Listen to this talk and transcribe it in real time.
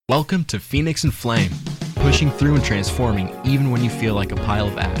Welcome to Phoenix and Flame, pushing through and transforming even when you feel like a pile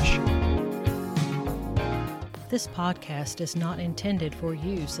of ash. This podcast is not intended for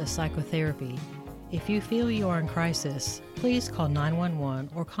use as psychotherapy. If you feel you are in crisis, please call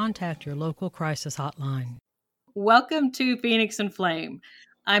 911 or contact your local crisis hotline. Welcome to Phoenix and Flame.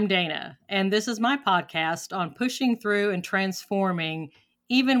 I'm Dana, and this is my podcast on pushing through and transforming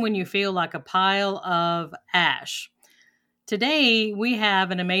even when you feel like a pile of ash. Today, we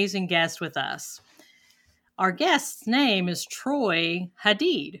have an amazing guest with us. Our guest's name is Troy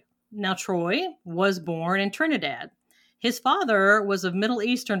Hadeed. Now, Troy was born in Trinidad. His father was of Middle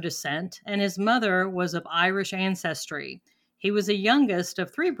Eastern descent, and his mother was of Irish ancestry. He was the youngest of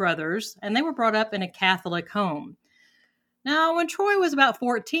three brothers, and they were brought up in a Catholic home. Now, when Troy was about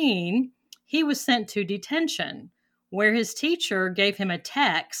 14, he was sent to detention, where his teacher gave him a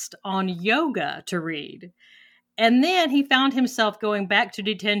text on yoga to read. And then he found himself going back to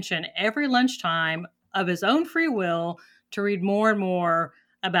detention every lunchtime of his own free will to read more and more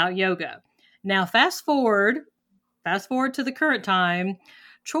about yoga. Now, fast forward to the current time.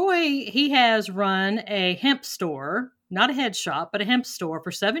 Troy, he has run a hemp store, not a head shop, but a hemp store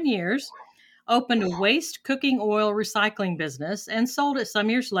for 7 years, opened a waste cooking oil recycling business, and sold it some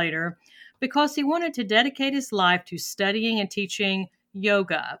years later because he wanted to dedicate his life to studying and teaching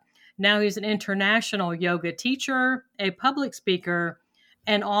yoga. Now he's an international yoga teacher, a public speaker,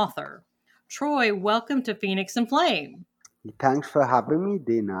 and author. Troy, welcome to Phoenix and Flame. Thanks for having me,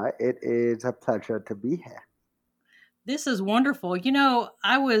 Dina. It is a pleasure to be here. This is wonderful. You know,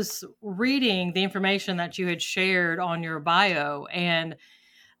 I was reading the information that you had shared on your bio, and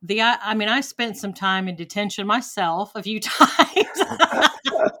I spent some time in detention myself a few times.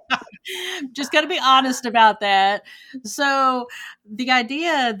 Just got to be honest about that. So the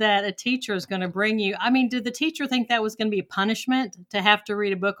idea that a teacher is going to bring you, did the teacher think that was going to be a punishment to have to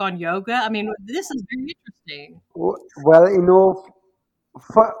read a book on yoga? This is very interesting. Well,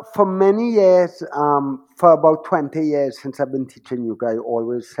 for many years, for about 20 years since I've been teaching yoga, I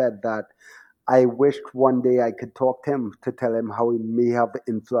always said that I wished one day I could talk to him to tell him how he may have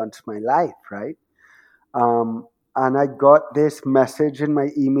influenced my life, right? And I got this message in my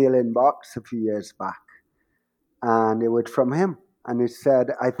email inbox a few years back, and it was from him. And it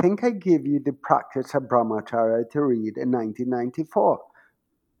said, I think I gave you the practice of brahmacharya to read in 1994.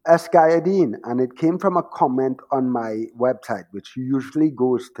 Hadeed, and it came from a comment on my website, which usually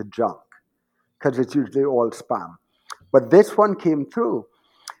goes to junk, because it's usually all spam. But this one came through.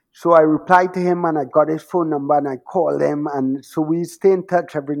 So I replied to him, and I got his phone number, and I called him, and so we stay in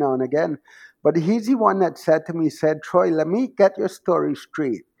touch every now and again. But he's the one that said to me, Troy, let me get your story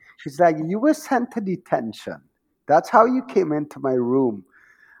straight. He's like, you were sent to detention. That's how you came into my room.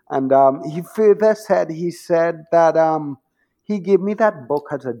 And he further said, that he gave me that book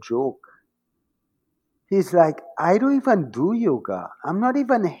as a joke. He's like, I don't even do yoga. I'm not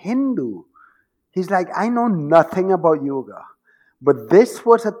even Hindu. He's like, I know nothing about yoga. But this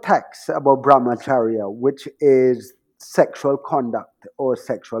was a text about brahmacharya, which is sexual conduct or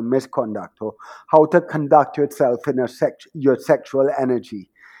sexual misconduct, or how to conduct yourself in your sexual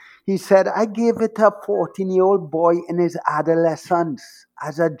energy. He said, I gave it to a 14-year-old boy in his adolescence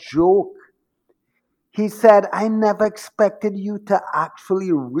as a joke. He said, I never expected you to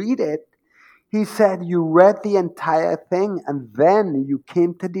actually read it. He said, you read the entire thing, and then you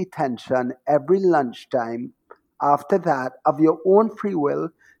came to detention every lunchtime after that of your own free will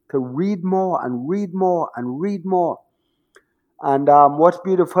to read more and read more and read more. And what's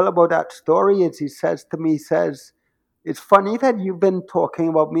beautiful about that story is he says to me, it's funny that you've been talking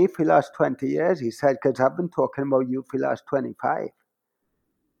about me for the last 20 years. He said, because I've been talking about you for the last 25.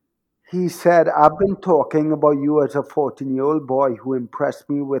 He said, I've been talking about you as a 14-year-old boy who impressed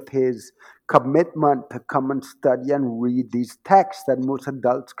me with his commitment to come and study and read these texts that most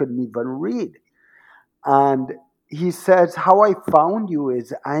adults couldn't even read. And he says, how I found you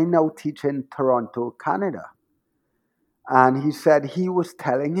is I now teach in Toronto, Canada. And he said he was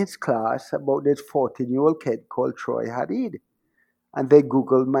telling his class about this 14-year-old kid called Troy Hadeed. And they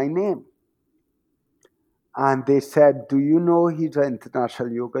Googled my name. And they said, do you know he's an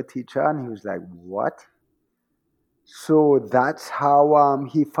international yoga teacher? And he was like, what? So that's how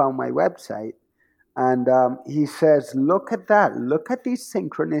he found my website. And he says, look at that. Look at the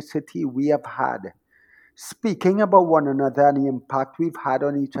synchronicity we have had. Speaking about one another and the impact we've had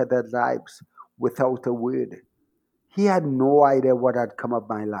on each other's lives without a word. He had no idea what had come of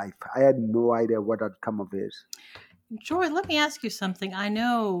my life. I had no idea what had come of his. Troy, let me ask you something. I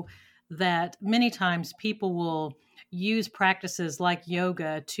know that many times people will use practices like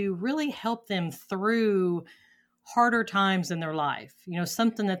yoga to really help them through harder times in their life,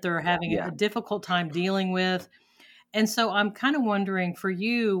 something that they're having Yeah. a difficult time dealing with. And so I'm kind of wondering for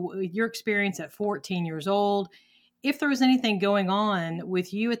you, your experience at 14 years old, if there was anything going on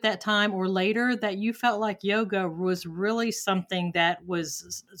with you at that time or later that you felt like yoga was really something that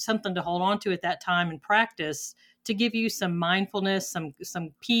was something to hold on to at that time and practice to give you some mindfulness, some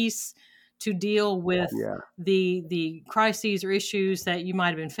peace to deal with Yeah. the crises or issues that you might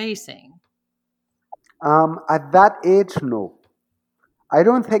have been facing. At that age, no. I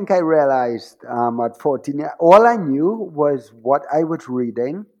don't think I realized at 14. All I knew was what I was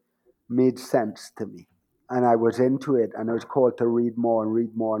reading made sense to me. And I was into it, and I was called to read more and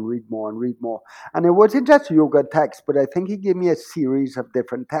read more and read more and read more. And it wasn't just yoga texts, but I think he gave me a series of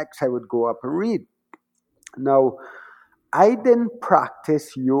different texts I would go up and read. Now, I didn't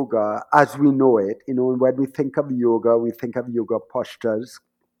practice yoga as we know it. When we think of yoga, we think of yoga postures,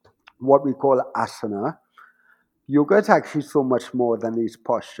 what we call asana. Yoga is actually so much more than these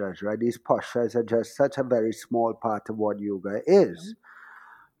postures, right? These postures are just such a very small part of what yoga is.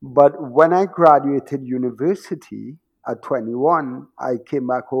 But when I graduated university at 21, I came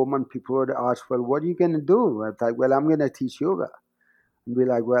back home and people would ask, well, what are you going to do? I was like, well, I'm going to teach yoga. And be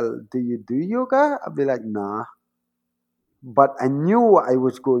like, well, do you do yoga? I'd be like, nah. But I knew I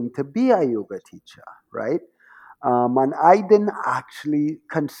was going to be a yoga teacher, right? And I didn't actually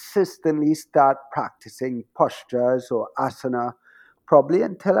consistently start practicing postures or asana probably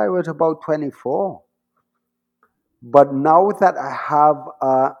until I was about 24. But now that I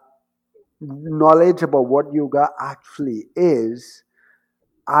have knowledge about what yoga actually is,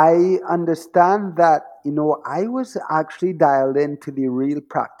 I understand that, I was actually dialed into the real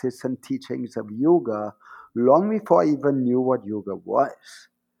practice and teachings of yoga long before I even knew what yoga was.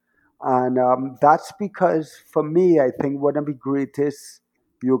 And that's because, for me, I think one of the greatest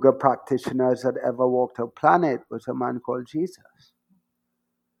yoga practitioners that ever walked our planet was a man called Jesus.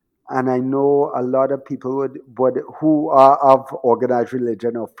 And I know a lot of people who are of organized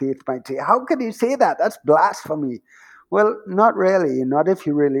religion or faith might say, how can you say that? That's blasphemy. Well, not really. Not if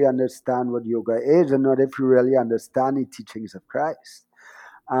you really understand what yoga is, and not if you really understand the teachings of Christ.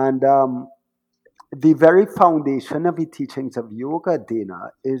 And the very foundation of the teachings of yoga,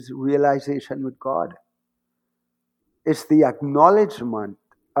 Dana, is realization with God. It's the acknowledgement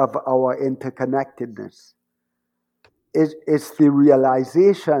of our interconnectedness. It's the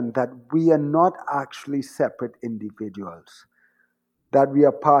realization that we are not actually separate individuals, that we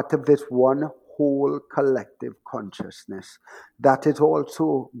are part of this one whole collective consciousness that is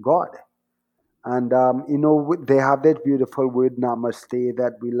also God. And, they have that beautiful word namaste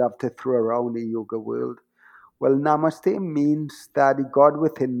that we love to throw around the yoga world. Well, namaste means that the God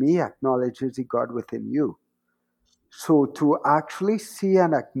within me acknowledges the God within you. So to actually see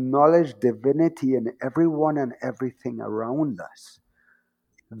and acknowledge divinity in everyone and everything around us,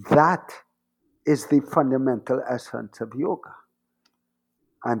 that is the fundamental essence of yoga.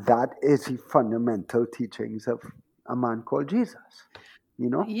 And that is the fundamental teachings of a man called Jesus.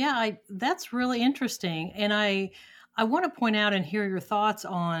 Yeah, that's really interesting. And I want to point out and hear your thoughts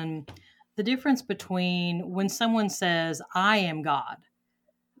on the difference between when someone says, I am God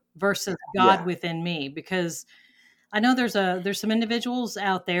versus God Yeah, within me, because I know there's some individuals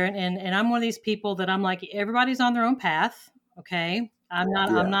out there, and I'm one of these people that I'm like, everybody's on their own path. Okay. I'm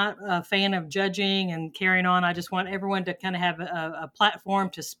yeah, not a fan of judging and carrying on. I just want everyone to kind of have a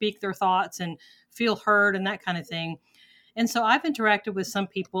platform to speak their thoughts and feel heard and that kind of thing. And so I've interacted with some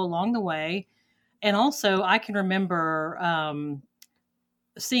people along the way. And also I can remember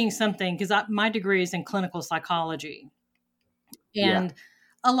seeing something because my degree is in clinical psychology. yeah, And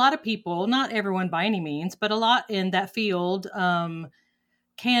a lot of people, not everyone by any means, but a lot in that field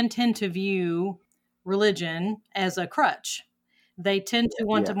can tend to view religion as a crutch. They tend to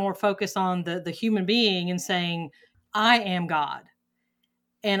want to yeah, more focus on the human being and saying, I am God.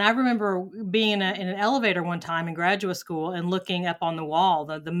 And I remember being in an elevator one time in graduate school and looking up on the wall,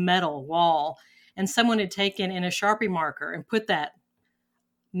 the metal wall, and someone had taken in a Sharpie marker and put that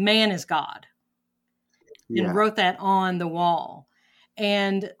man is God and yeah, wrote that on the wall.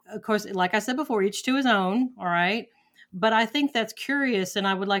 And of course, like I said before, each to his own. All right. But I think that's curious. And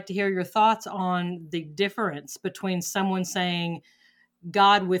I would like to hear your thoughts on the difference between someone saying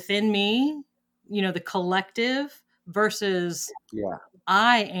God within me, the collective, versus yeah,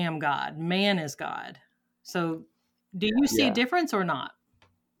 I am God, man is God. So do you see a yeah. difference or not?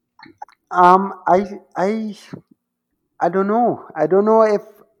 Um, I, I, I don't know. I don't know if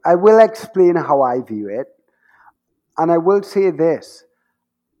I will explain how I view it, and I will say this: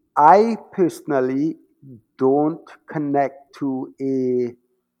 I personally don't connect to a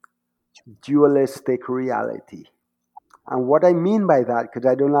dualistic reality. And what I mean by that, because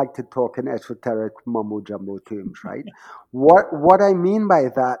I don't like to talk in esoteric mumbo jumbo terms, right? What I mean by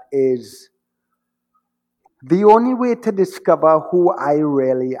that is the only way to discover who I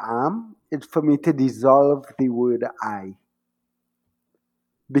really am is for me to dissolve the word I.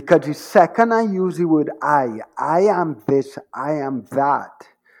 Because the second I use the word I am this, I am that,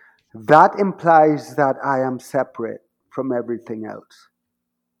 that implies that I am separate from everything else.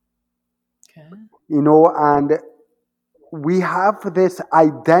 Okay. And we have this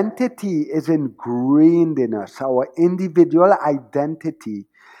identity is ingrained in us. Our individual identity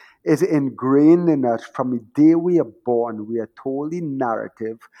is ingrained in us from the day we are born. We are told the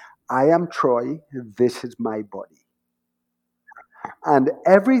narrative, I am Troy, this is my body. And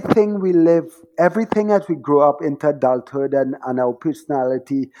everything we live, everything as we grow up into adulthood and our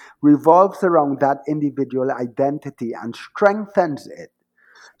personality revolves around that individual identity and strengthens it.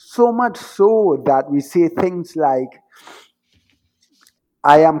 So much so that we say things like,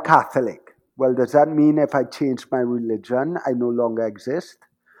 I am Catholic. Well, does that mean if I change my religion, I no longer exist?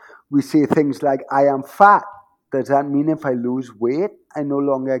 We say things like, I am fat. Does that mean if I lose weight, I no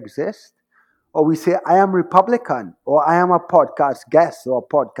longer exist? Or we say, I am Republican, or I am a podcast guest or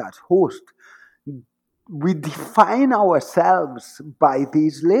a podcast host. We define ourselves by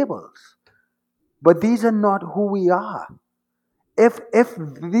these labels, but these are not who we are. If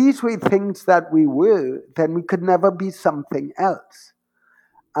these were things that we were, then we could never be something else.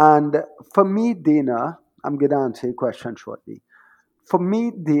 And for me, Dana, I'm going to answer your question shortly. For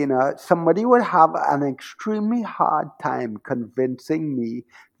me, Dana, somebody would have an extremely hard time convincing me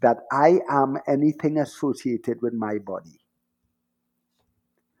that I am anything associated with my body.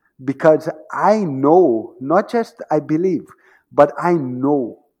 Because I know, not just I believe, but I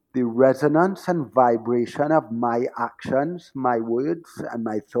know the resonance and vibration of my actions, my words, and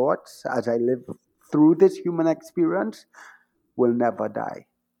my thoughts as I live through this human experience will never die.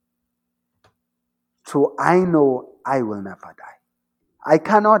 So I know I will never die. I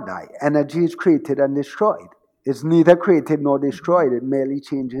cannot die. Energy is created and destroyed. It's neither created nor destroyed. It merely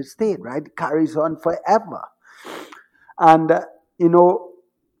changes state, right? It carries on forever. And,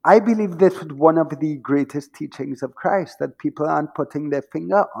 I believe this was one of the greatest teachings of Christ that people aren't putting their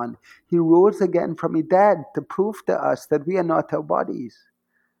finger on. He rose again from the dead to prove to us that we are not our bodies.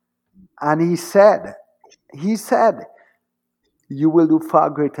 And he said, you will do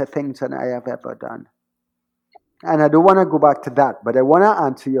far greater things than I have ever done. And I don't want to go back to that, but I want to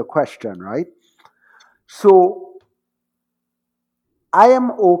answer your question, right? So I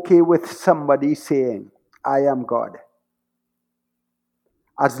am okay with somebody saying, I am God.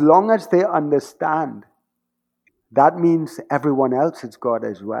 As long as they understand, that means everyone else is God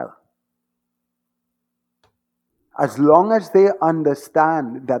as well. As long as they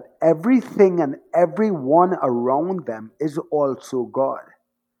understand that everything and everyone around them is also God.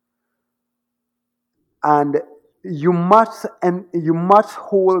 And you must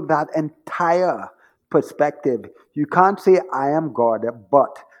hold that entire perspective. You can't say I am God,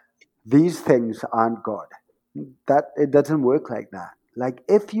 but these things aren't God. That it doesn't work like that. Like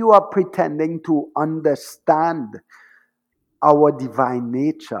if you are pretending to understand our divine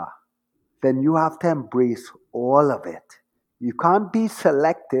nature, then you have to embrace all of it. You can't be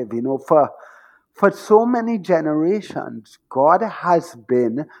selective. For so many generations, God has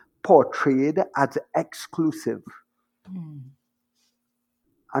been portrayed as exclusive.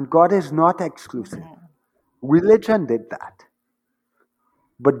 And God is not exclusive. Religion did that.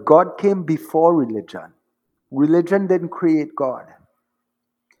 But God came before religion. Religion didn't create God.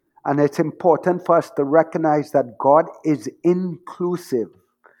 And it's important for us to recognize that God is inclusive.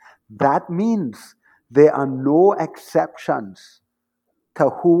 That means there are no exceptions to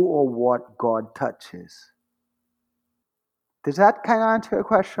who or what God touches. Does that kind of answer your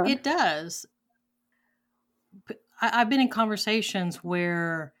question? It does. I've been in conversations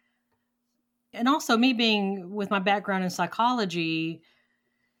where, and also me being with my background in psychology,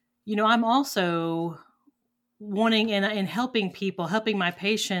 I'm also wanting and helping people, helping my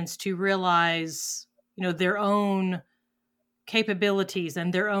patients to realize, their own capabilities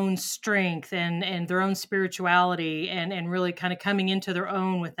and their own strength and their own spirituality and really kind of coming into their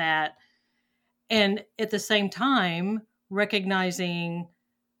own with that. And at the same time, recognizing,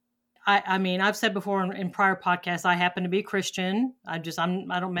 I mean, I've said before in prior podcasts, I happen to be Christian. I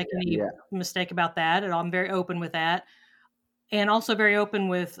don't make any mistake about that. And I'm very open with that. And also very open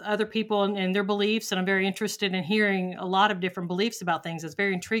with other people and their beliefs. And I'm very interested in hearing a lot of different beliefs about things. It's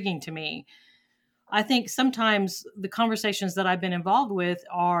very intriguing to me. I think sometimes the conversations that I've been involved with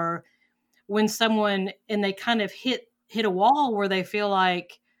are when someone and they kind of hit a wall where they feel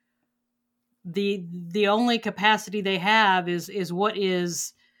like, the only capacity they have is what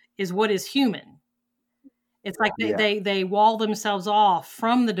is human. It's like they wall themselves off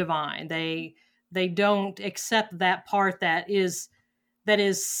from the divine. They don't accept that part that is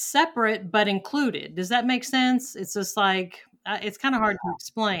separate but included. Does that make sense? It's just like it's kind of hard to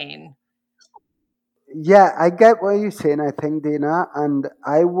explain. Yeah, I get what you're saying, I think, Dana, and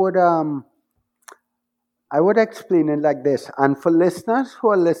I would explain it like this. And for listeners who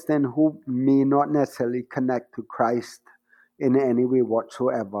are listening who may not necessarily connect to Christ in any way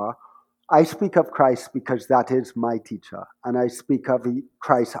whatsoever, I speak of Christ because that is my teacher, and I speak of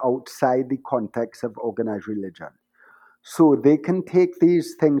Christ outside the context of organized religion. So they can take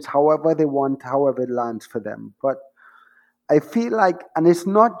these things however they want, however it lands for them. But I feel like, and it's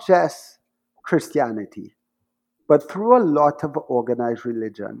not just Christianity, but through a lot of organized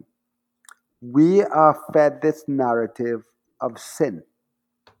religion, we are fed this narrative of sin,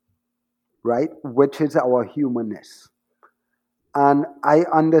 right? Which is our humanness. And I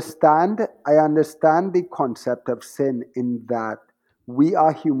understand the concept of sin in that we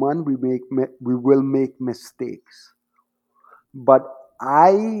are human, we will make mistakes. But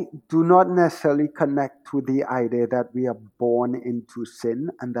I do not necessarily connect to the idea that we are born into sin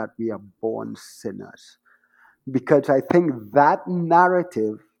and that we are born sinners. Because I think that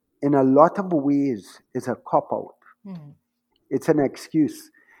narrative, in a lot of ways, is a cop out. Hmm. It's an excuse.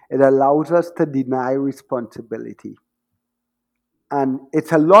 It allows us to deny responsibility. And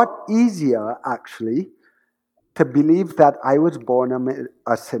it's a lot easier, actually, to believe that I was born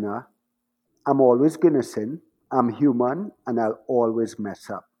a sinner. I'm always going to sin. I'm human and I'll always mess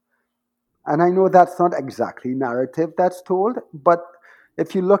up. And I know that's not exactly narrative that's told, but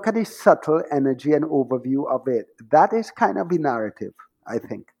if you look at the subtle energy and overview of it, that is kind of the narrative, I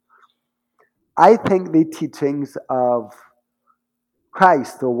think. I think the teachings of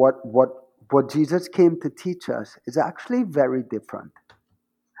Christ, or what Jesus came to teach us, is actually very different.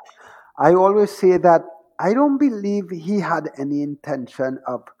 I always say that I don't believe he had any intention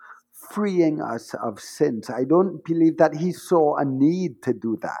of freeing us of sins. I don't believe that he saw a need to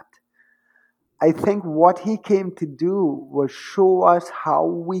do that. I think what he came to do was show us how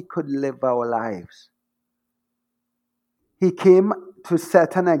we could live our lives. He came to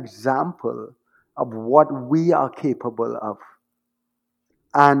set an example of what we are capable of.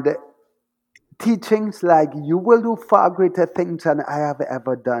 And teachings like, you will do far greater things than I have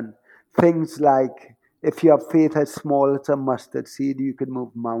ever done. Things like, if you have faith as small as a mustard seed, you can move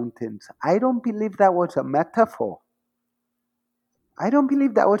mountains. I don't believe that was a metaphor. I don't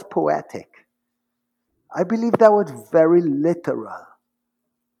believe that was poetic. I believe that was very literal.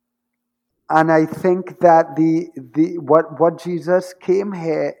 And I think that what Jesus came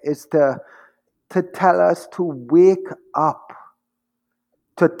here is to tell us to wake up,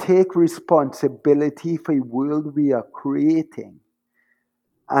 to take responsibility for the world we are creating,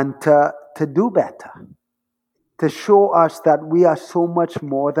 and to do better, to show us that we are so much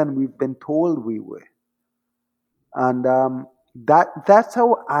more than we've been told we were. And that's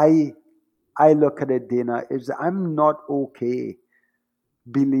how I look at it, Dana, is I'm not okay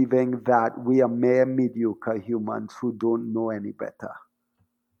believing that we are mere mediocre humans who don't know any better.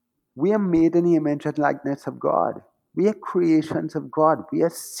 We are made in the image and likeness of God. We are creations of God. We are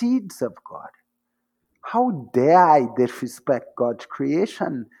seeds of God. How dare I disrespect God's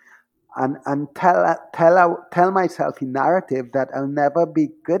creation and tell myself a narrative that I'll never be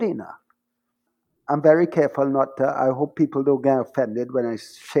good enough? I'm very careful not to. I hope people don't get offended when I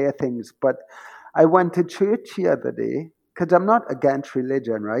share things, but I went to church the other day because I'm not against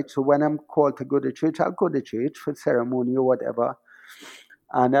religion, right? So when I'm called to go to church, I'll go to church for ceremony or whatever.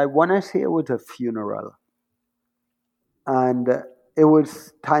 And I want to say it was a funeral. And it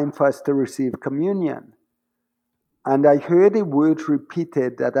was time for us to receive communion. And I heard the words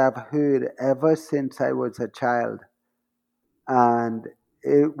repeated that I've heard ever since I was a child. And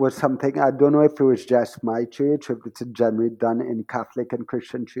it was something, I don't know if it was just my church, if it's generally done in Catholic and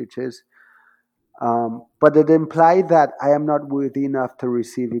Christian churches. But it implied that I am not worthy enough to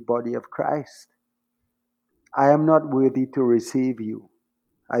receive the body of Christ. I am not worthy to receive you.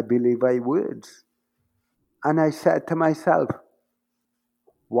 I believe my words. And I said to myself,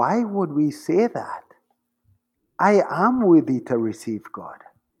 why would we say that? I am worthy to receive God.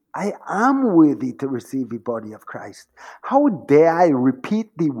 I am worthy to receive the body of Christ. How dare I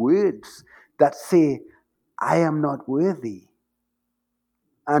repeat the words that say, I am not worthy?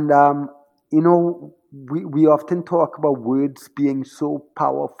 And, we often talk about words being so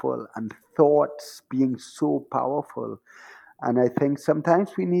powerful and thoughts being so powerful. And I think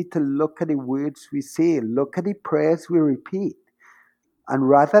sometimes we need to look at the words we say, look at the prayers we repeat, And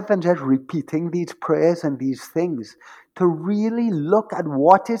rather than just repeating these prayers and these things, to really look at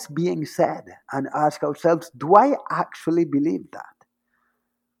what is being said and ask ourselves, do I actually believe that?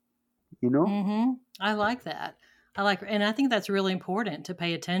 You know? Mm-hmm. I like that. And I think that's really important to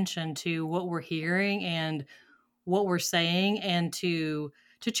pay attention to what we're hearing and what we're saying, and to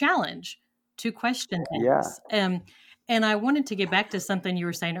challenge, to question Yeah, things. And I wanted to get back to something you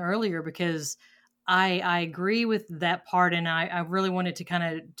were saying earlier, because I agree with that part, and I really wanted to kind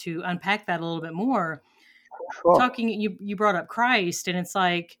of to unpack that a little bit more. sure. Talking, you brought up Christ, and it's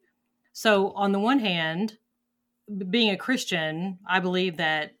like, so on the one hand, being a Christian, I believe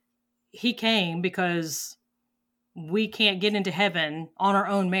that he came because we can't get into heaven on our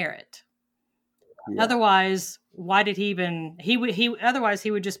own merit. Yeah, Otherwise, why did he even he otherwise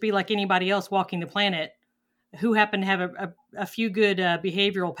he would just be like anybody else walking the planet who happened to have a few good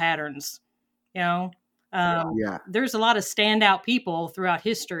behavioral patterns. You know, yeah, there's a lot of standout people throughout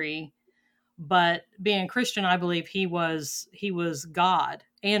history, but being Christian, I believe he was God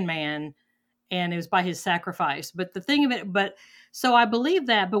and man, and it was by his sacrifice. But the thing of it, but so I believe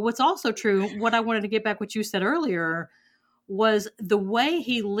that. But what's also true, what I wanted to get back what you said earlier, was the way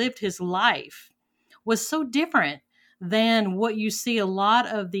he lived his life was so different than what you see a lot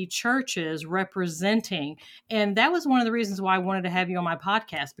of the churches representing. And that was one of the reasons why I wanted to have you on my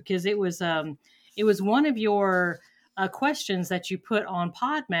podcast, because it was one of your questions that you put on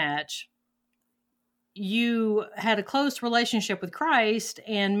Podmatch. You had a close relationship with Christ,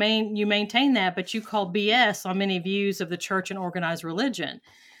 and you maintain that, but you call BS on many views of the church and organized religion.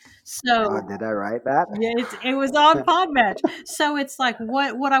 So did I write that? yeah, it was on Podmatch. So it's like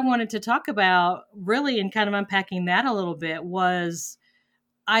what I wanted to talk about, really, and kind of unpacking that a little bit, was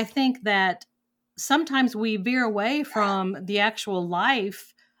I think that sometimes we veer away from the actual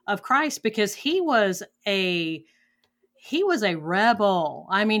life of Christ, because he was a rebel.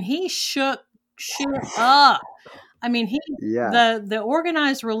 I mean, he shook shit up. I mean, Yeah, the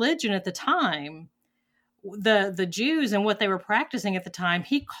organized religion at the time, the Jews and what they were practicing at the time,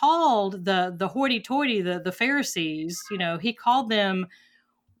 he called the hoity-toity, the Pharisees, he called them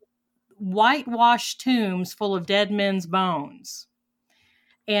whitewashed tombs full of dead men's bones.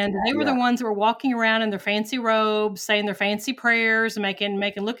 And they were the yeah, ones that were walking around in their fancy robes, saying their fancy prayers, making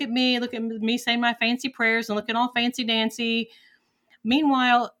look at me saying my fancy prayers and looking all fancy dancy.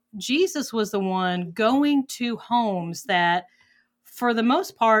 Meanwhile, Jesus was the one going to homes that, for the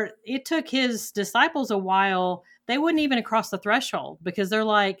most part, it took his disciples a while. They wouldn't even cross the threshold, because they're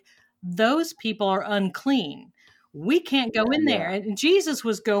like, those people are unclean. We can't go in there. yeah, And Jesus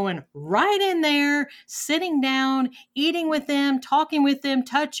was going right in there, sitting down, eating with them, talking with them,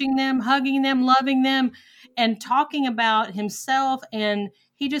 touching them, hugging them, loving them, and talking about himself. And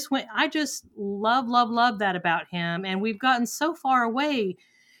he just went, I just love that about him. And we've gotten so far away.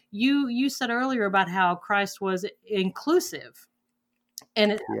 You said earlier about how Christ was inclusive,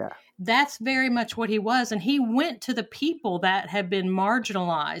 and yeah, that's very much what he was. And he went to the people that had been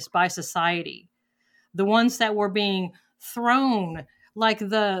marginalized by society, the ones that were being thrown, like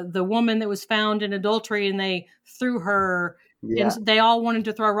the woman that was found in adultery, and they threw her, and yeah, they all wanted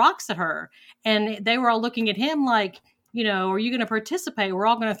to throw rocks at her. And they were all looking at him like, are you going to participate? We're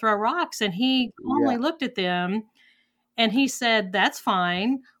all going to throw rocks. And he calmly yeah, looked at them and he said, that's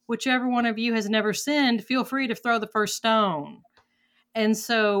fine. Whichever one of you has never sinned, feel free to throw the first stone. And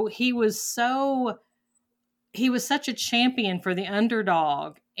so he was such a champion for the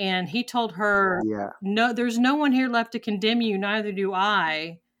underdog. And he told her, yeah. no, there's no one here left to condemn you. Neither do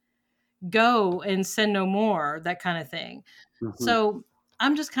I. Go and sin no more, that kind of thing. Hmm. So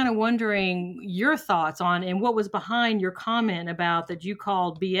I'm just kind of wondering your thoughts on, and what was behind your comment about that you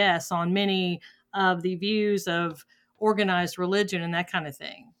called BS on many of the views of organized religion and that kind of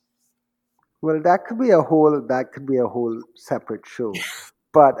thing. Well, that could be a whole separate show,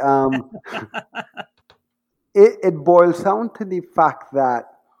 but it boils down to the fact that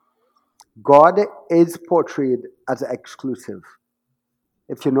God is portrayed as exclusive.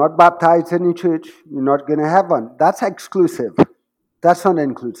 If you're not baptized in the church, you're not going to heaven. That's exclusive. That's not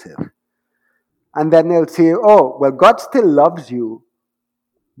inclusive. And then they'll say, oh, well, God still loves you,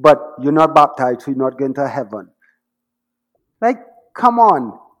 but you're not baptized, so you're not going to heaven. Like, come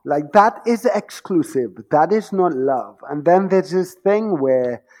on. Like, that is exclusive. That is not love. And then there's this thing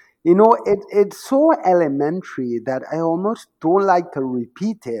where, it's so elementary that I almost don't like to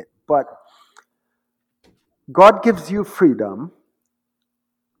repeat it, but God gives you freedom.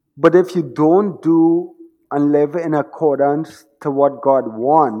 But if you don't do and live in accordance to what God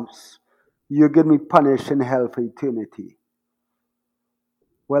wants, you're going to be punished in hell for eternity.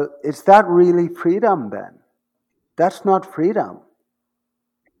 Well, is that really freedom then? That's not freedom.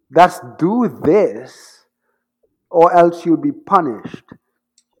 That's do this or else you'll be punished.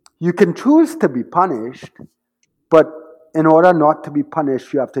 You can choose to be punished, but in order not to be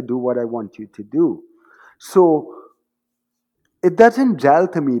punished, you have to do what I want you to do. So it doesn't gel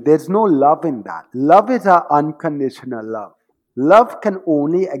to me. There's no love in that. Love is an unconditional love. Love can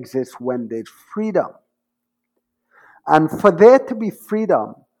only exist when there's freedom. And for there to be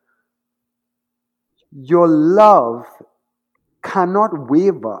freedom, your love cannot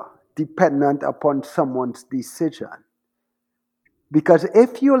waver dependent upon someone's decision. Because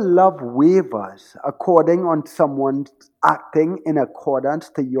if your love wavers according on someone acting in accordance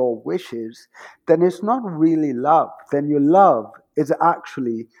to your wishes, then it's not really love. Then your love is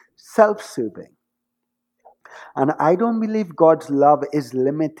actually self-serving. And I don't believe God's love is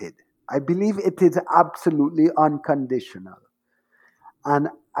limited. I believe it is absolutely unconditional. And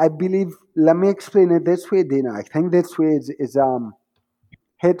I believe, let me explain it this way, Dina. I think this way is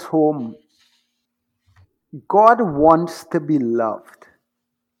hits home. God wants to be loved.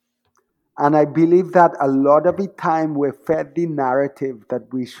 And I believe that a lot of the time we're fed the narrative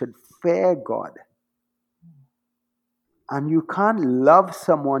that we should fear God. And you can't love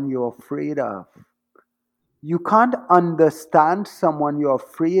someone you're afraid of. You can't understand someone you're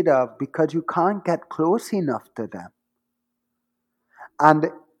afraid of because you can't get close enough to them. And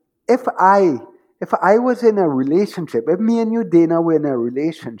if I if I was in a relationship, if me and you, Dana, were in a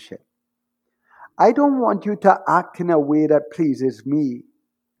relationship, I don't want you to act in a way that pleases me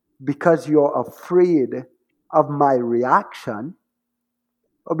because you're afraid of my reaction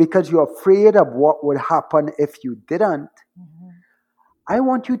or because you're afraid of what would happen if you didn't. Mm-hmm. I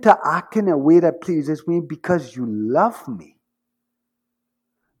want you to act in a way that pleases me because you love me.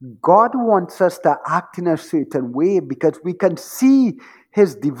 God wants us to act in a certain way because we can see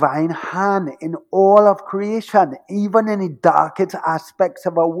His divine hand in all of creation, even in the darkest aspects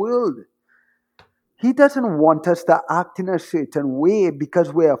of our world. He doesn't want us to act in a certain way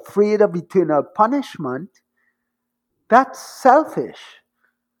because we're afraid of eternal punishment. That's selfish.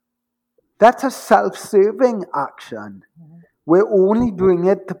 That's a self-serving action. We're only doing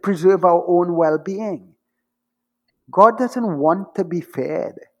it to preserve our own well-being. God doesn't want to be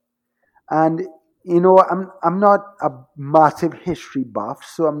fed. And I'm not a massive history buff,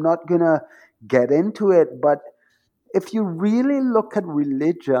 so I'm not gonna get into it. But if you really look at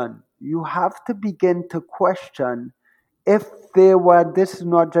religion, you have to begin to question if there were, this is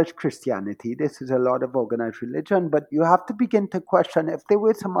not just Christianity, this is a lot of organized religion, but you have to begin to question if there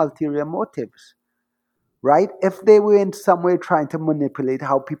were some ulterior motives, right? If they were in some way trying to manipulate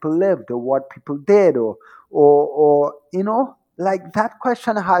how people lived or what people did, or like that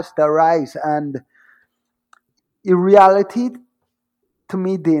question has to arise. And in reality, to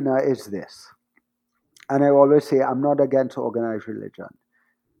me, Dana, is this. And I always say, I'm not against organized religion.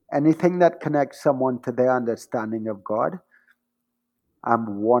 Anything that connects someone to their understanding of God, I'm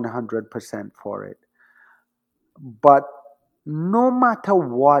 100% for it. But no matter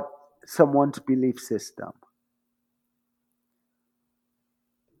what someone's belief system,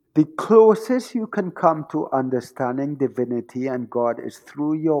 the closest you can come to understanding divinity and God is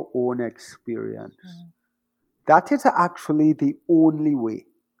through your own experience. That is actually the only way.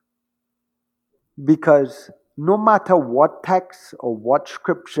 Because no matter what text or what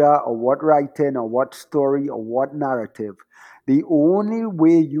scripture or what writing or what story or what narrative, the only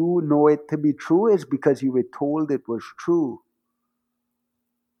way you know it to be true is because you were told it was true.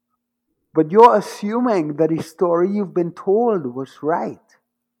 But you're assuming that the story you've been told was right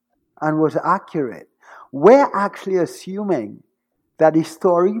and was accurate. We're actually assuming that the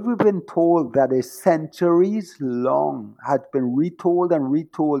story we've been told that is centuries long has been retold and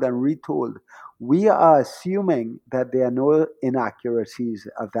retold and retold. We are assuming that there are no inaccuracies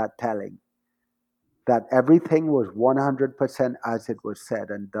of that telling, that everything was 100% as it was said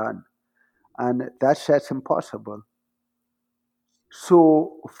and done. And that's just impossible.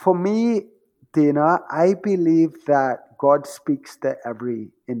 So for me, Dana, I believe that God speaks to every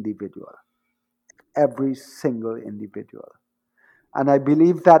individual, every single individual. And I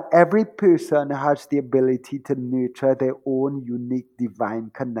believe that every person has the ability to nurture their own unique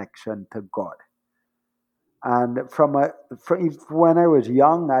divine connection to God. And when I was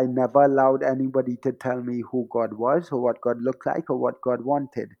young, I never allowed anybody to tell me who God was or what God looked like or what God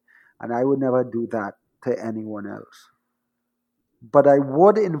wanted. And I would never do that to anyone else. But I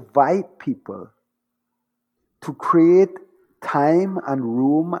would invite people to create time and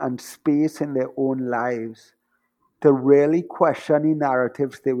room and space in their own lives to really question the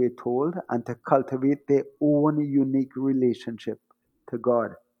narratives they were told and to cultivate their own unique relationship to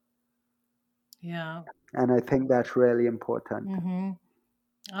God. Yeah. And I think that's really important. Mm-hmm.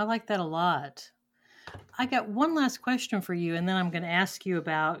 I like that a lot. I got one last question for you, and then I'm going to ask you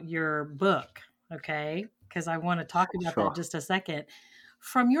about your book, okay? Because I want to talk about that Sure. just a second.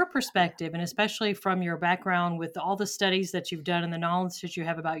 From your perspective, and especially from your background with all the studies that you've done and the knowledge that you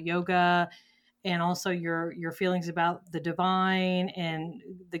have about yoga, and also your feelings about the divine and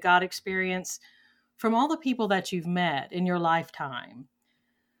the God experience, from all the people that you've met in your lifetime,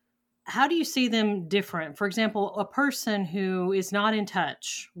 how do you see them different? For example, a person who is not in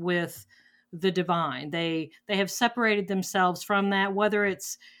touch with the divine, they have separated themselves from that, whether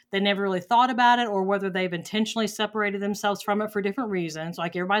it's they never really thought about it or whether they've intentionally separated themselves from it for different reasons,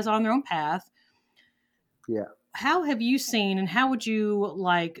 like everybody's on their own path. Yeah. How have you seen and how would you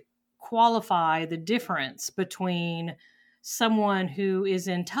like qualify the difference between someone who is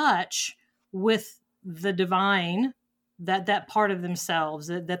in touch with the divine, that part of themselves,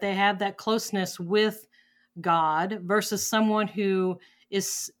 that they have that closeness with God, versus someone who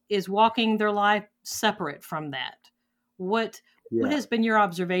is walking their life separate from that? What Yeah. has been your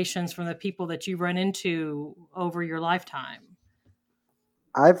observations from the people that you run into over your lifetime?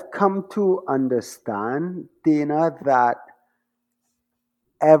 I've come to understand, Dina, that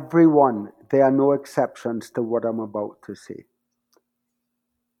everyone, there are no exceptions to what I'm about to say.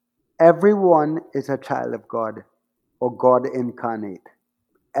 Everyone is a child of God or God incarnate.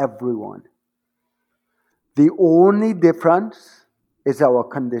 Everyone. The only difference is our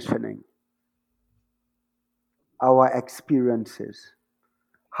conditioning, our experiences,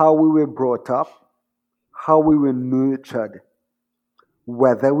 how we were brought up, how we were nurtured,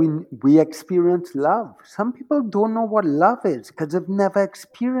 whether we experience love. Some people don't know what love is because they've never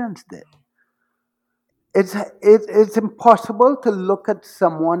experienced it. It's impossible to look at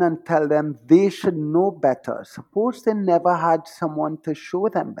someone and tell them they should know better. Suppose they never had someone to show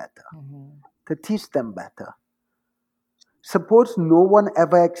them better, to teach them better. Suppose no one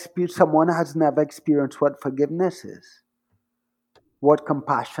ever experienced, someone has never experienced what forgiveness is, what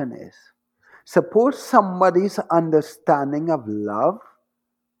compassion is. Suppose somebody's understanding of love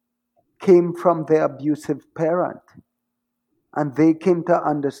came from their abusive parent and they came to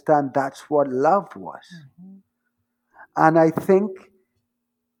understand that's what love was. And I think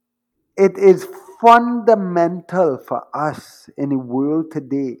it is fundamental for us in the world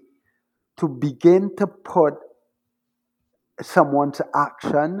today to begin to put someone's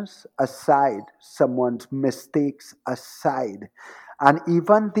actions aside, someone's mistakes aside. And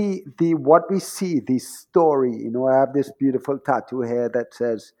even the what we see, the story, I have this beautiful tattoo here that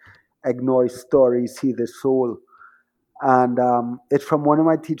says, ignore story, see the soul. And it's from one of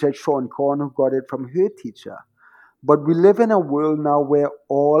my teachers, Sean Korn, who got it from her teacher. But we live in a world now where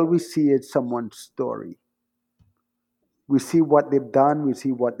all we see is someone's story. We see what they've done, we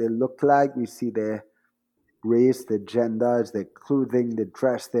see what they look like, we see their race, their genders, their clothing, their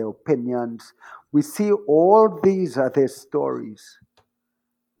dress, their opinions. We see all these are their stories.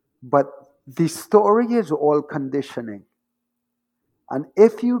 But the story is all conditioning. And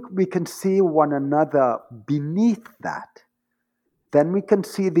if we can see one another beneath that, then we can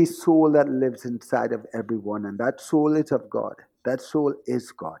see the soul that lives inside of everyone. And that soul is of God. That soul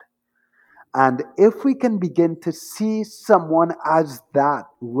is God. And if we can begin to see someone as that,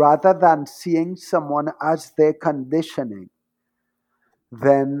 rather than seeing someone as their conditioning,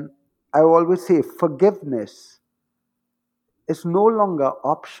 then I always say forgiveness is no longer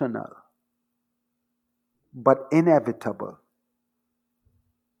optional, but inevitable.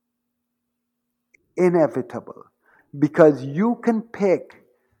 Inevitable. Because you can pick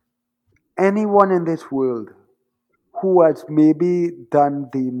anyone in this world who has maybe done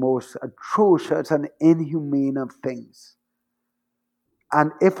the most atrocious and inhumane of things.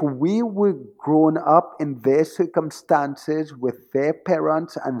 And if we were grown up in their circumstances with their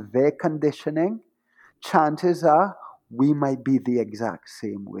parents and their conditioning, chances are we might be the exact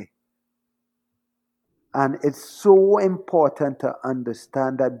same way. And it's so important to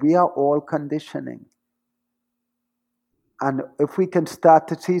understand that we are all conditioning. And if we can start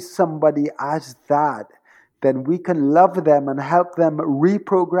to see somebody as that, then we can love them and help them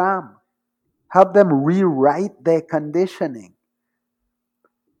reprogram, help them rewrite their conditioning,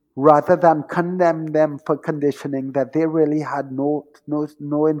 rather than condemn them for conditioning that they really had no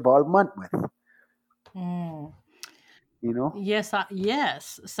involvement with. Mm. Yes.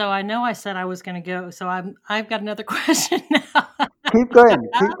 Yes. So I know I said I was going to go. So I've got another question now. Keep going.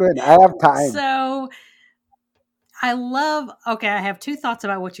 Keep going. I have time. So okay, I have two thoughts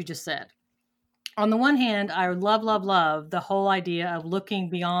about what you just said. On the one hand, I love the whole idea of looking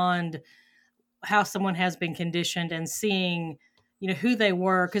beyond how someone has been conditioned and seeing, who they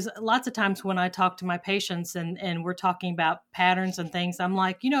were. Because lots of times when I talk to my patients and we're talking about patterns and things, I'm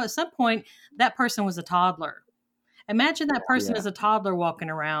like, at some point that person was a toddler. Imagine that person as a toddler walking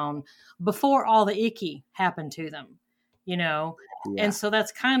around before all the icky happened to them, And so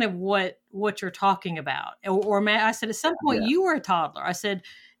that's kind of what you're talking about. Or I said, at some point you were a toddler. I said,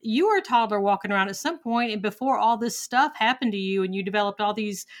 you were a toddler walking around at some point, and before all this stuff happened to you and you developed all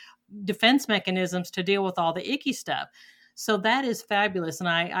these defense mechanisms to deal with all the icky stuff. So that is fabulous. And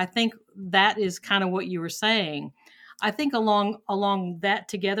I think that is kind of what you were saying. I think along that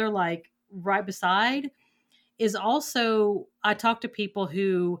together, like right beside, is also, I talk to people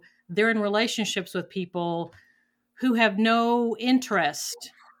who they're in relationships with people who have no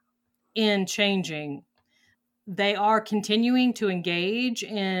interest in changing. They are continuing to engage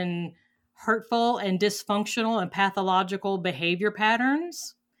in hurtful and dysfunctional and pathological behavior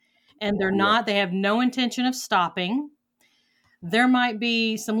patterns. And they have no intention of stopping. There might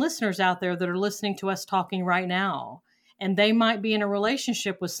be some listeners out there that are listening to us talking right now, and they might be in a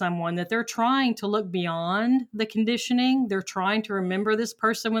relationship with someone that they're trying to look beyond the conditioning. They're trying to remember this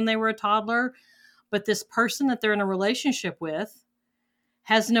person when they were a toddler, but this person that they're in a relationship with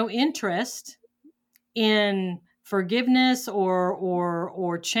has no interest in forgiveness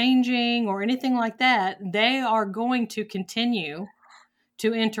or changing or anything like that. They are going to continue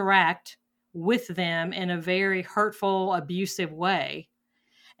to interact with them in a very hurtful, abusive way.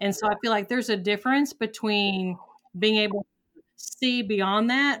 And so I feel like there's a difference between being able to see beyond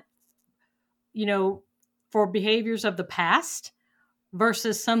that, for behaviors of the past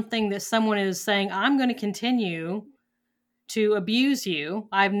versus something that someone is saying, I'm going to continue to abuse you.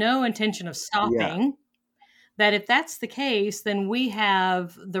 I have no intention of stopping. That if that's the case, then we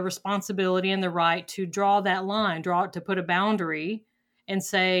have the responsibility and the right to draw that line, to put a boundary and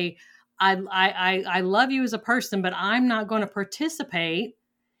say, I love you as a person, but I'm not going to participate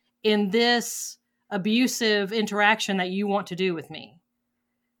in this abusive interaction that you want to do with me.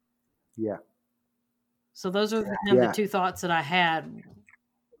 Yeah. So those are the two thoughts that I had.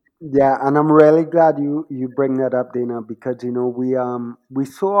 Yeah, and I'm really glad you bring that up, Dana, because we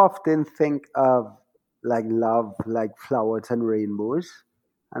so often think of like love like flowers and rainbows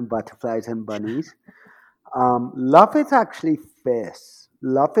and butterflies and bunnies. Love is actually fierce.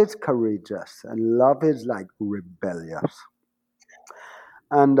 Love is courageous, and love is like rebellious.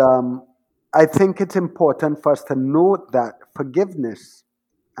 And I think it's important for us to note that forgiveness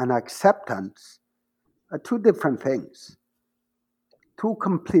and acceptance are two different things, two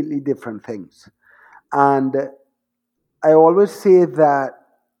completely different things. And I always say that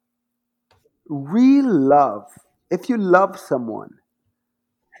real love, if you love someone,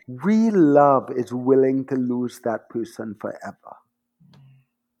 real love is willing to lose that person forever.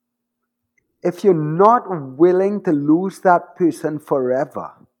 If you're not willing to lose that person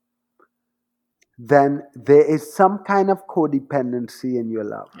forever, then there is some kind of codependency in your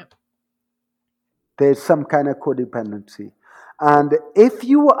love. Yep. There's some kind of codependency. And if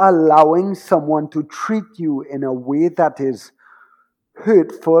you are allowing someone to treat you in a way that is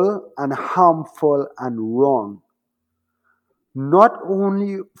hurtful and harmful and wrong, not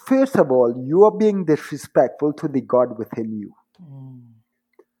only, first of all, you are being disrespectful to the God within you.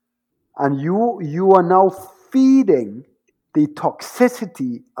 And you are now feeding the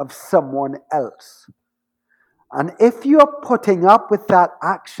toxicity of someone else. And if you are putting up with that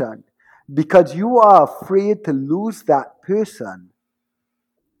action because you are afraid to lose that person,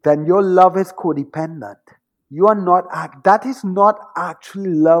 then your love is codependent. That is not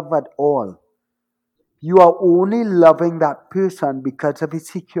actually love at all. You are only loving that person because of the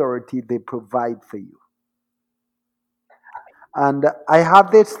security they provide for you. And I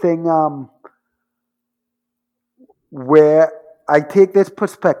have this thing where I take this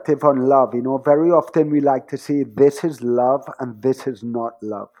perspective on love. Very often we like to say this is love and this is not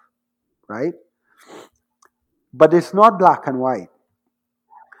love, right? But it's not black and white.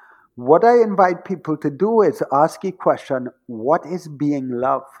 What I invite people to do is ask a question, what is being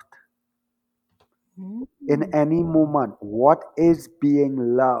loved? In any moment, what is being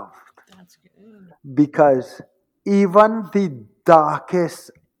loved? That's good. Because even the darkest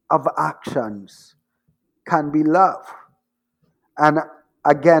of actions can be love. And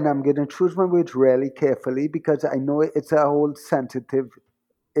again, I'm going to choose my words really carefully because I know it's a whole sensitive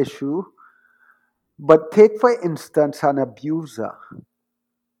issue. But take, for instance, an abuser.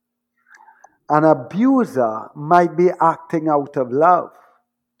 An abuser might be acting out of love,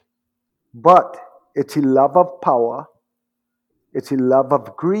 but it's a love of power, it's a love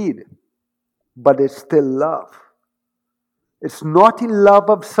of greed, but it's still love. It's not a love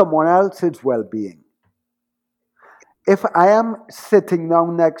of someone else's well-being. If I am sitting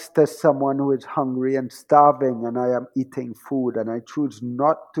down next to someone who is hungry and starving and I am eating food and I choose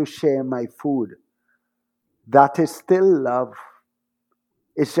not to share my food, that is still love.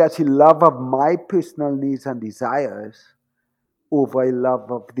 It's just a love of my personal needs and desires over a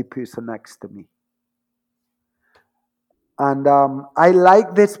love of the person next to me. And I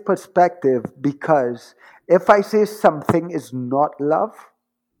like this perspective because if I say something is not love,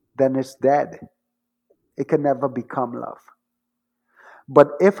 then it's dead. It can never become love. But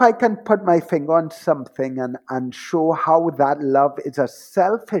if I can put my finger on something and show how that love is a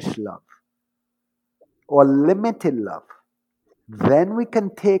selfish love or limited love, then we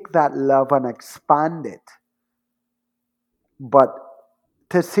can take that love and expand it. But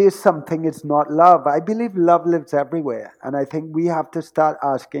to say something is not love, I believe love lives everywhere. And I think we have to start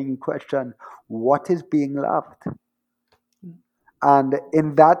asking the question, what is being loved? And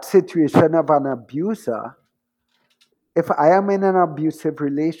in that situation of an abuser, if I am in an abusive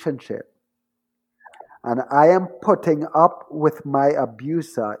relationship and I am putting up with my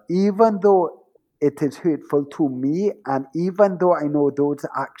abuser, even though it is hurtful to me, and even though I know those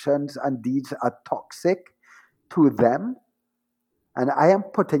actions and deeds are toxic to them, and I am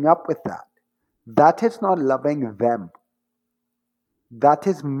putting up with that, that is not loving them. That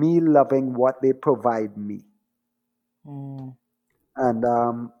is me loving what they provide me. Mm. And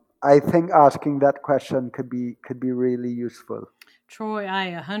I think asking that question could be really useful. Troy,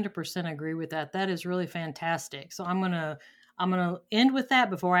 I 100% agree with that. That is really fantastic. So I'm gonna end with that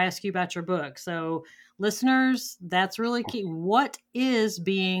before I ask you about your book. So listeners, that's really key. What is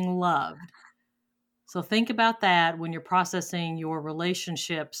being loved? So think about that when you're processing your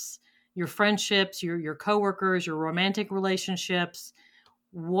relationships, your friendships, your coworkers, your romantic relationships.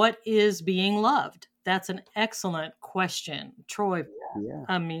 What is being loved? That's an excellent question, Troy. Yeah.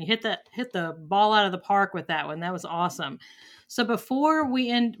 I mean, hit the ball out of the park with that one. That was awesome. So before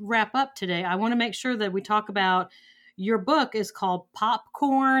we wrap up today, I want to make sure that we talk about your book is called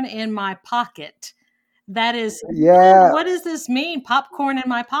Popcorn in My Pocket. That is, Yeah. what does this mean? Popcorn in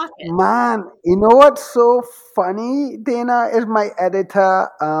my pocket. Man, you know what's so funny, Dana, is my editor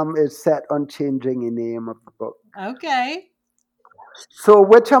is set on changing the name of the book. Okay. So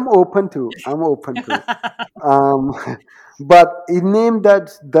which I'm open to. I'm open to. Um, but the name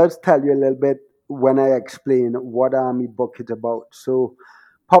does tell you a little bit when I explain what Army book is about. So,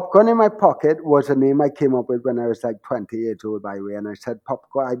 Popcorn in My Pocket was a name I came up with when I was like 20 years old, by the way. And I said,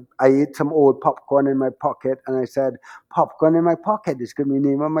 popcorn. I ate some old popcorn in my pocket, and I said, Popcorn in My Pocket is going to be the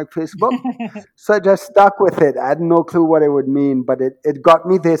name of my first book. So I just stuck with it. I had no clue what it would mean, but it got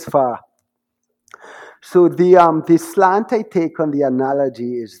me this far. So the slant I take on the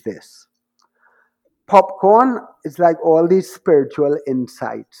analogy is this. Popcorn is like all these spiritual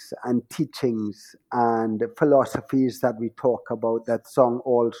insights and teachings and philosophies that we talk about that sound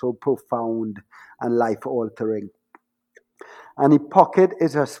also profound and life altering. And a pocket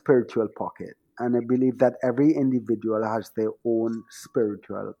is a spiritual pocket. And I believe that every individual has their own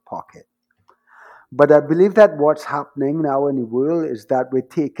spiritual pocket. But I believe that what's happening now in the world is that we're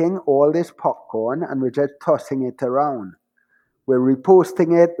taking all this popcorn and we're just tossing it around. We're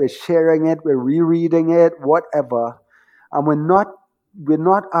reposting it, we're sharing it, we're rereading it, whatever. And we're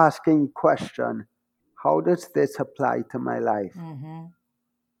not asking the question, how does this apply to my life? Mm-hmm.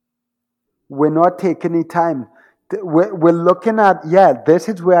 We're not taking the time. We're looking at, this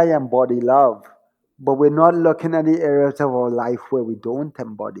is where I embody love. But we're not looking at the areas of our life where we don't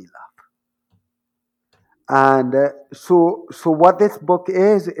embody love. And so what this book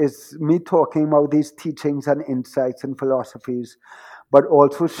is me talking about these teachings and insights and philosophies, but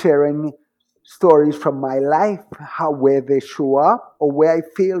also sharing stories from my life, how where they show up or where I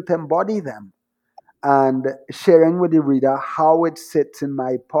fail to embody them, and sharing with the reader how it sits in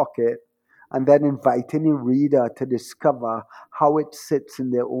my pocket, and then inviting the reader to discover how it sits in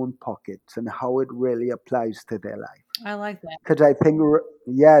their own pockets and how it really applies to their life. I like that. Because I think,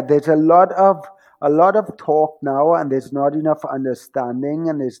 there's a lot of talk now, and there's not enough understanding,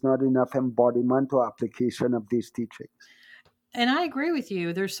 and there's not enough embodiment or application of these teachings. And I agree with you.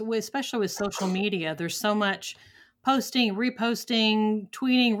 Especially with social media, there's so much posting, reposting,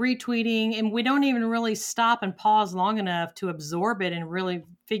 tweeting, retweeting, and we don't even really stop and pause long enough to absorb it and really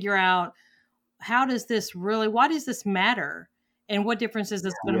figure out why does this matter? And what difference is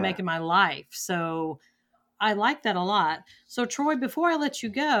this going to Yeah. make in my life? So I like that a lot. So Troy, before I let you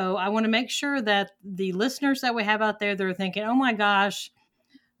go, I want to make sure that the listeners that we have out there, they're thinking, oh my gosh,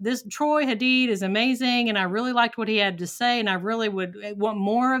 this Troy Hadeed is amazing, and I really liked what he had to say, and I really would want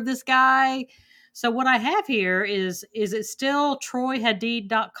more of this guy. So what I have here is it still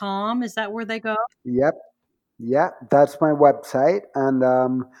troyhadeed.com? Is that where they go? Yep. Yeah, that's my website,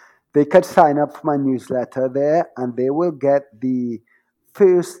 and they could sign up for my newsletter there, and they will get the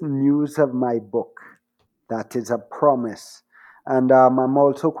first news of my book. That is a promise. And I'm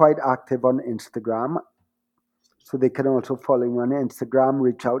also quite active on Instagram, so they can also follow me on Instagram.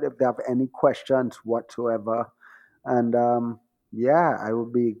 Reach out if they have any questions whatsoever, and yeah,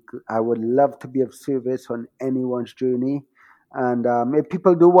 I would love to be of service on anyone's journey. And if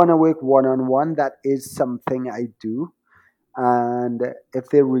people do want to work one on one, that is something I do. And if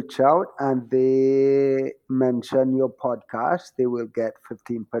they reach out and they mention your podcast, they will get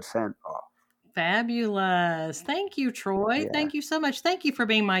 15% off. Fabulous. Thank you, Troy. Yeah, Thank you so much. Thank you for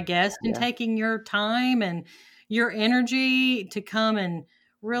being my guest and yeah, taking your time and your energy to come and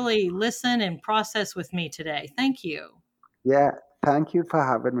really listen and process with me today. Thank you. yeah. Thank you for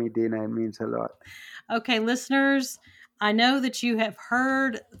having me, Dina. It means a lot. Okay, listeners, I know that you have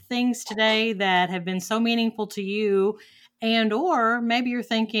heard things today that have been so meaningful to you, and or maybe you're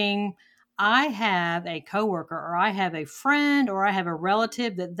thinking, I have a coworker or I have a friend or I have a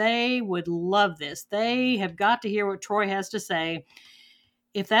relative that they would love this. They have got to hear what Troy has to say.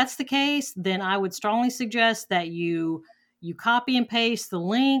 If that's the case, then I would strongly suggest that you copy and paste the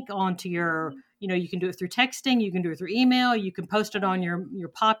link onto your, you can do it through texting, you can do it through email, you can post it on your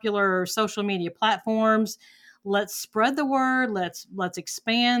popular social media platforms. Let's spread the word. Let's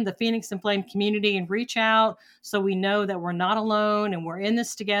expand the Phoenix and Flame community and reach out so we know that we're not alone and we're in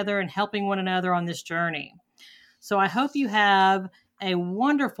this together and helping one another on this journey. So I hope you have a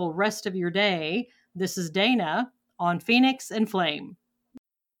wonderful rest of your day. This is Dana on Phoenix and Flame.